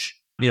change,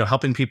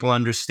 helping people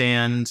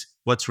understand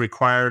what's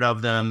required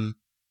of them,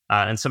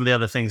 and some of the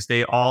other things,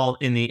 they all,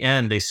 in the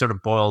end, they sort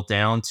of boil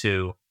down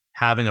to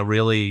having a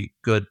really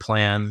good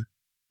plan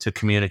to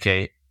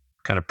communicate,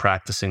 kind of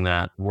practicing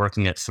that,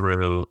 working it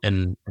through,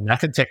 and that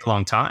can take a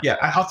long time. Yeah,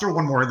 I'll throw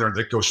one more in there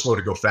that goes slow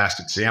to go fast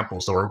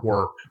examples, or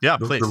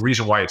the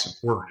reason why it's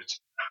important. It's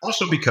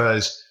also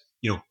because,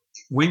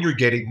 when you're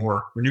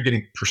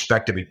getting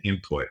perspective and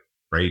input,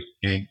 right,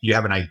 and you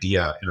have an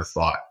idea and a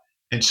thought,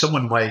 and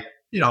someone might,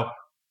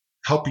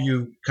 help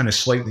you kind of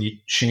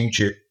slightly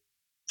change it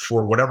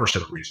for whatever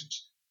set of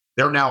reasons,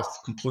 they're now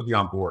completely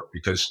on board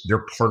because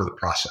they're part of the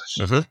process.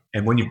 Mm-hmm.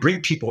 And when you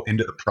bring people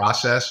into the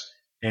process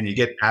and you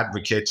get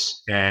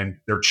advocates and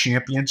they're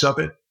champions of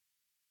it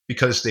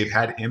because they've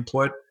had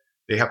input,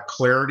 they have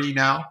clarity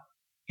now,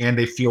 and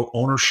they feel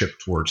ownership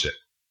towards it,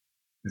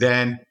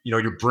 then,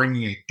 you're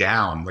bringing it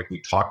down, like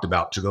we talked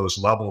about, to those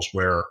levels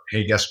where,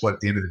 hey, guess what? At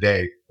the end of the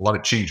day, a lot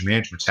of change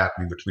management's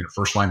happening between a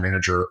first line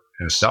manager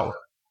and a seller.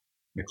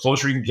 The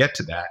closer you can get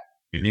to that,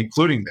 and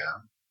including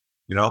them,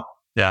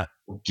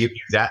 will give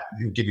you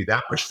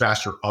that much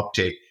faster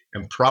uptake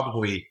and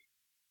probably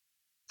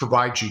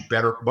provide you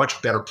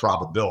much better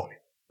probability,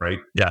 right?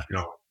 Yeah.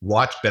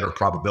 Much better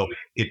probability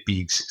it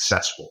being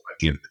successful at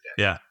the end of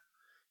the day.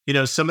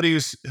 Yeah. Somebody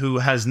who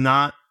has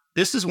not,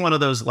 this is one of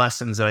those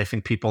lessons that I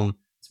think people,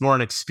 it's more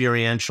an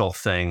experiential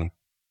thing.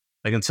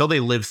 Like, until they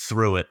live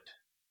through it,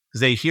 because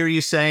they hear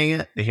you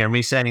saying it, they hear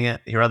me saying it,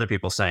 they hear other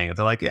people saying it.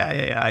 They're like,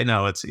 yeah, I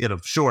know. It's,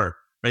 sure,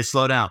 right?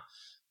 Slow down.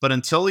 But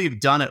until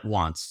you've done it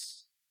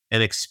once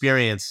and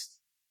experienced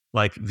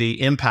like the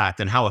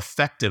impact and how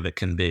effective it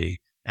can be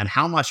and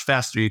how much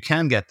faster you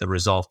can get the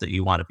result that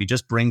you want, if you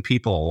just bring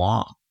people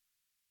along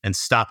and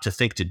stop to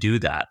think to do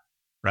that,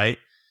 right?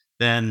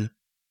 Then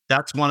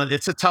that's why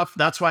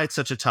it's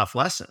such a tough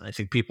lesson. I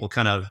think people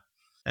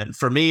and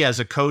for me as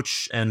a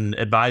coach and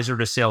advisor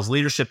to sales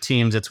leadership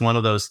teams, it's one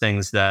of those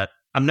things that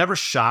I'm never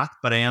shocked,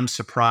 but I am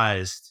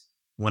surprised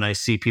when I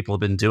see people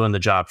have been doing the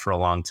job for a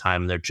long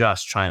time.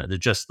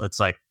 It's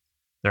like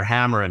they're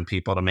hammering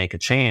people to make a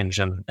change.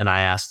 And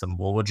I asked them,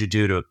 well, what'd you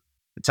do to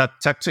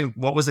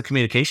what was the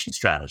communication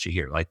strategy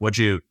here? Like,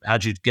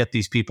 how'd you get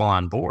these people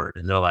on board?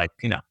 And they're like,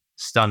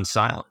 stunned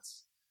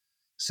silence.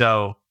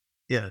 So,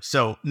 yeah.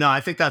 So no, I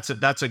think that's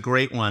a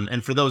great one.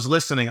 And for those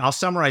listening, I'll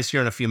summarize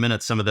here in a few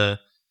minutes some of the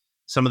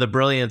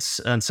brilliance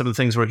and some of the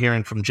things we're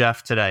hearing from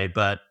Jeff today.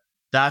 But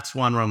that's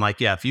one where I'm like,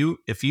 yeah,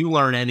 if you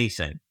learn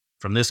anything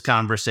from this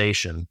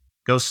conversation,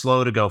 go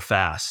slow to go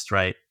fast,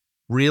 right?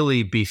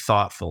 Really be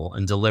thoughtful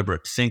and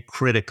deliberate. Think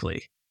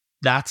critically.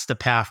 That's the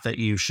path that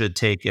you should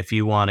take if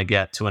you want to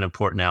get to an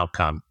important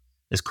outcome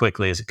as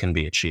quickly as it can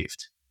be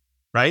achieved,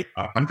 right?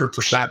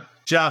 100%.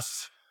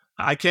 Jeff,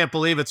 I can't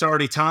believe it's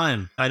already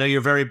time. I know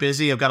you're very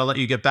busy. I've got to let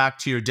you get back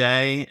to your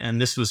day. And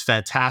this was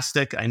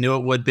fantastic. I knew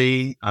it would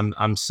be.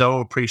 I'm so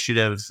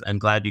appreciative and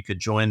glad you could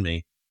join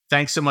me.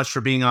 Thanks so much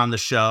for being on the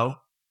show.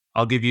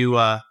 I'll give you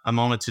a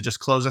moment to just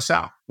close us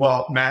out.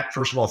 Well, Matt,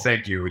 first of all,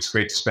 thank you. It's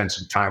great to spend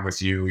some time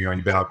with you.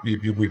 You've been out,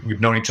 we've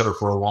known each other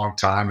for a long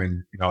time,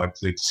 and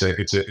it's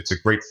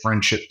a great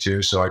friendship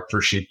too. So I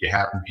appreciate you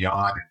having me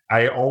on.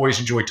 I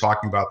always enjoy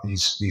talking about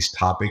these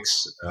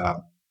topics.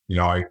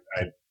 I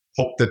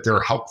hope that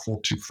they're helpful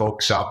to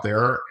folks out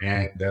there.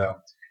 And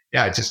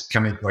it's just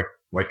coming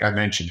like I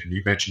mentioned, and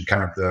you mentioned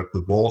kind of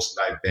the roles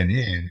that I've been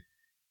in.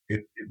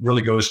 It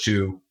really goes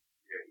to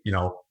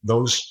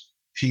those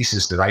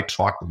pieces that I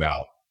talked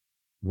about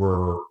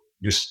were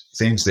just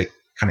things that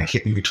kind of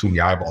hit me between the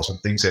eyeballs and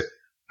things that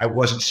I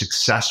wasn't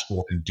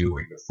successful in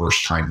doing the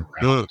first time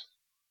around.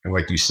 And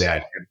like you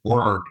said, and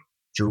learned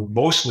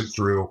mostly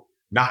through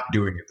not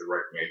doing it the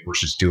right way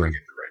versus doing it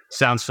the right way.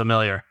 Sounds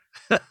familiar.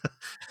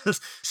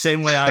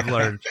 Same way I've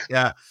learned.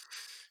 Yeah.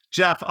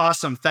 Jeff,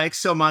 awesome. Thanks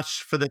so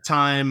much for the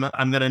time.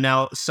 I'm going to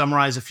now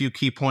summarize a few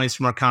key points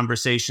from our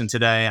conversation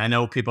today. I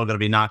know people are going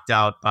to be knocked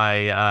out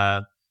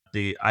by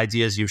the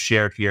ideas you've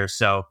shared here.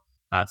 So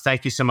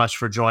thank you so much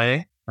for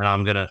joining. And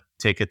I'm going to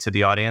take it to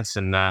the audience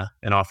and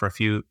offer a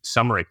few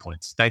summary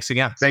points. Thanks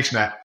again. Thanks,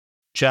 Matt.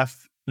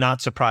 Jeff,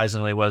 not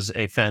surprisingly, was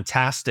a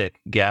fantastic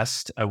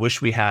guest. I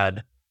wish we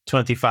had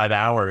 25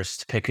 hours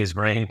to pick his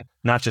brain,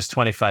 not just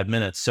 25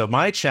 minutes. So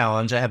my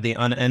challenge, I have the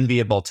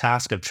unenviable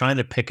task of trying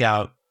to pick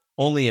out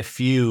only a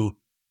few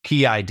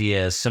key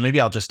ideas. So maybe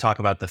I'll just talk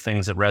about the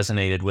things that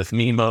resonated with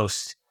me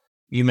most.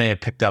 You may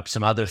have picked up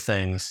some other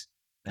things.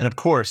 And of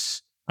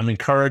course, I'm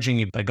encouraging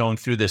you by going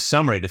through this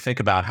summary to think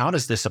about, how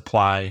does this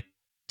apply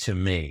to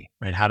me,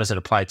 right? How does it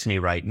apply to me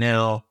right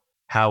now?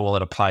 How will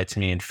it apply to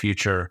me in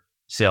future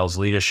sales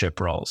leadership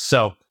roles?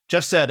 So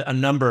Jeff said a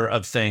number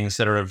of things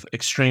that are of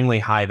extremely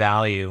high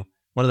value.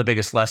 One of the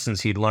biggest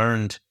lessons he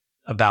learned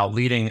about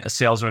leading a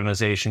sales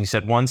organization, he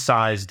said, one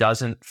size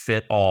doesn't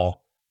fit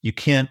all. You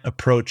can't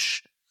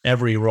approach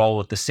every role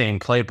with the same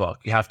playbook.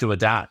 You have to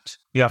adapt.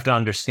 You have to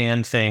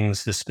understand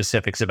things, the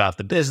specifics about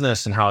the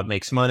business and how it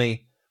makes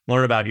money,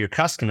 learn about your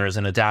customers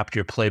and adapt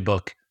your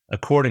playbook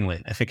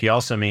accordingly. I think he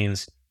also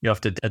means you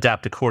have to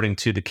adapt according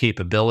to the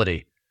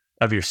capability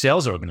of your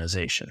sales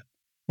organization.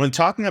 When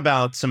talking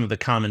about some of the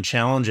common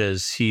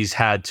challenges he's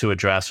had to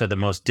address, or the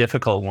most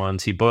difficult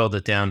ones, he boiled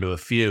it down to a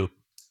few.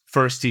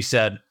 First, he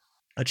said,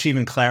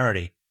 achieving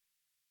clarity,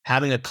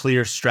 having a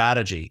clear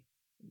strategy,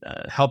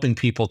 helping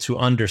people to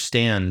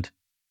understand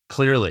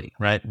clearly,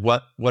 right?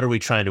 What are we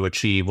trying to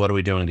achieve? What are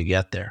we doing to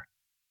get there?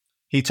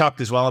 He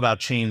talked as well about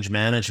change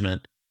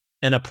management.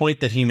 And a point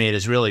that he made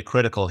is really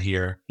critical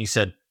here. He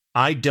said,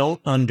 I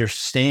don't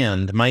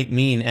understand might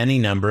mean any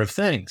number of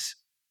things.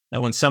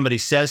 That when somebody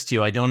says to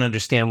you, I don't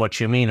understand what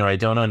you mean, or I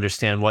don't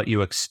understand what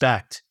you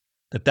expect,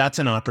 that's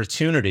an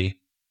opportunity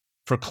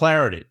for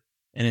clarity.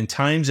 And in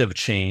times of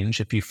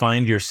change, if you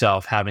find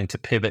yourself having to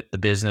pivot the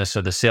business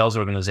or the sales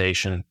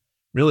organization,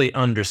 really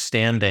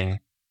understanding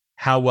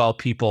how well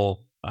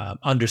people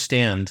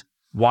understand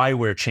why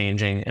we're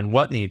changing and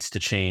what needs to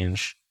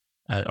change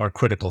are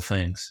critical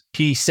things.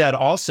 He said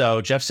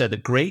also, Jeff said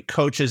that great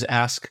coaches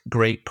ask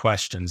great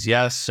questions.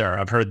 Yes, sir.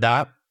 I've heard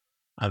that.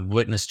 I've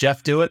witnessed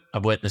Jeff do it.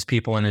 I've witnessed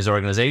people in his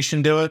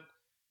organization do it.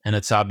 And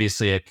it's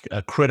obviously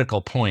a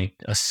critical point,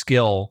 a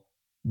skill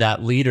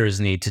that leaders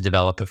need to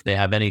develop if they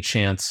have any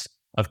chance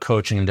of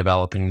coaching and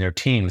developing their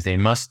teams. They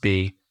must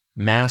be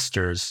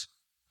masters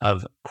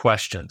of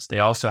questions. They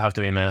also have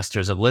to be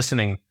masters of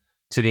listening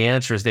to the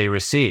answers they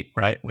receive,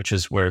 right? Which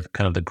is where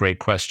kind of the great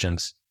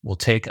questions will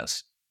take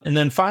us. And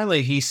then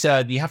finally, he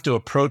said, you have to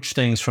approach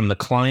things from the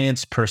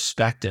client's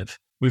perspective.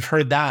 We've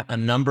heard that a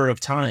number of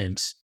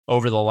times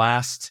over the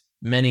last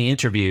many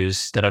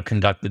interviews that I've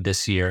conducted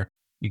this year.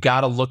 You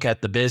got to look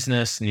at the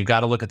business and you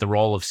got to look at the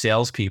role of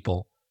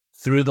salespeople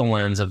through the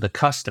lens of the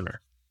customer.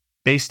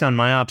 Based on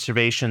my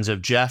observations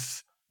of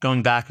Jeff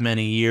going back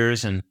many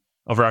years and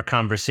over our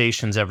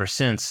conversations ever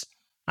since,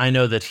 I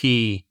know that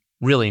he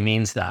really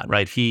means that,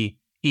 right? He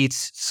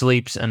eats,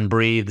 sleeps, and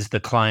breathes the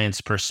client's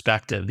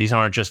perspective. These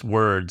aren't just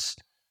words.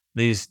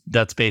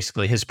 That's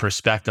basically his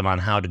perspective on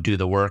how to do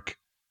the work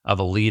of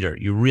a leader.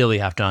 You really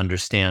have to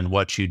understand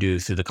what you do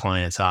through the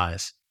client's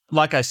eyes.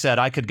 Like I said,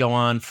 I could go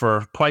on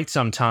for quite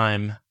some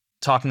time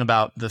talking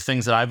about the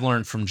things that I've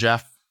learned from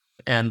Jeff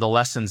and the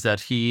lessons that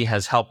he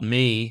has helped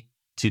me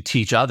to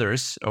teach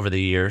others over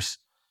the years.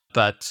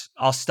 But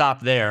I'll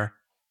stop there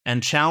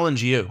and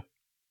challenge you.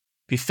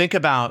 If you think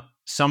about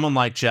someone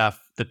like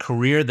Jeff, the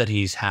career that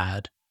he's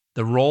had,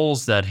 the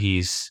roles that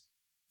he's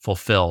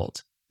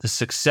fulfilled, the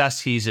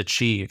success he's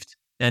achieved,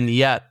 and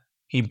yet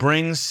he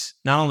brings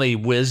not only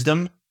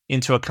wisdom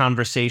into a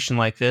conversation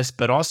like this,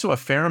 but also a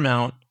fair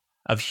amount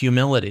of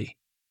humility.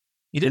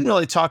 He didn't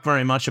really talk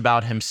very much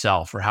about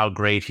himself or how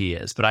great he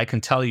is, but I can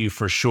tell you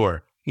for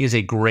sure, he is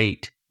a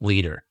great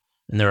leader.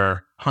 And there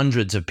are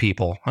hundreds of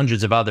people,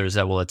 hundreds of others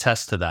that will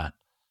attest to that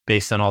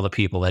based on all the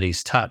people that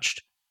he's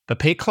touched. But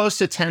pay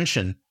close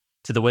attention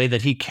to the way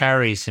that he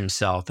carries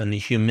himself and the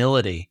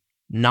humility,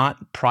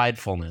 not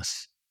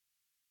pridefulness,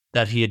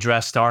 that he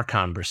addressed our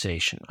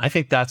conversation. I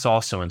think that's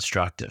also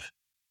instructive.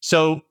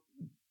 So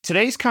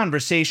today's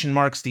conversation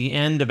marks the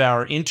end of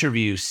our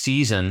interview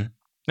season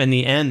and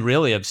the end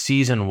really of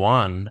season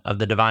 1 of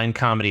the Divine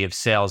Comedy of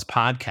Sales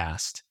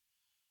podcast.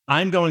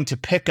 I'm going to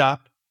pick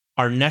up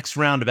our next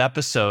round of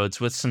episodes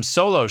with some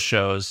solo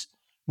shows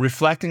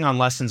reflecting on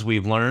lessons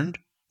we've learned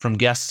from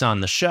guests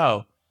on the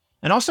show,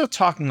 and also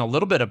talking a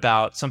little bit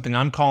about something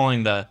I'm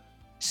calling the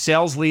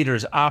Sales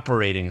Leaders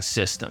Operating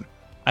System.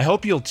 I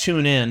hope you'll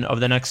tune in over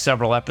the next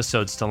several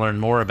episodes to learn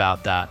more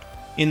about that.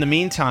 In the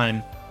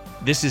meantime,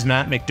 this is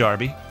Matt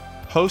McDarby,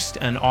 host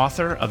and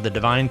author of The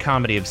Divine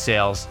Comedy of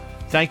Sales.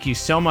 Thank you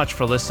so much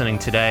for listening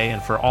today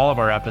and for all of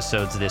our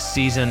episodes this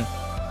season.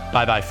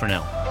 Bye-bye for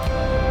now.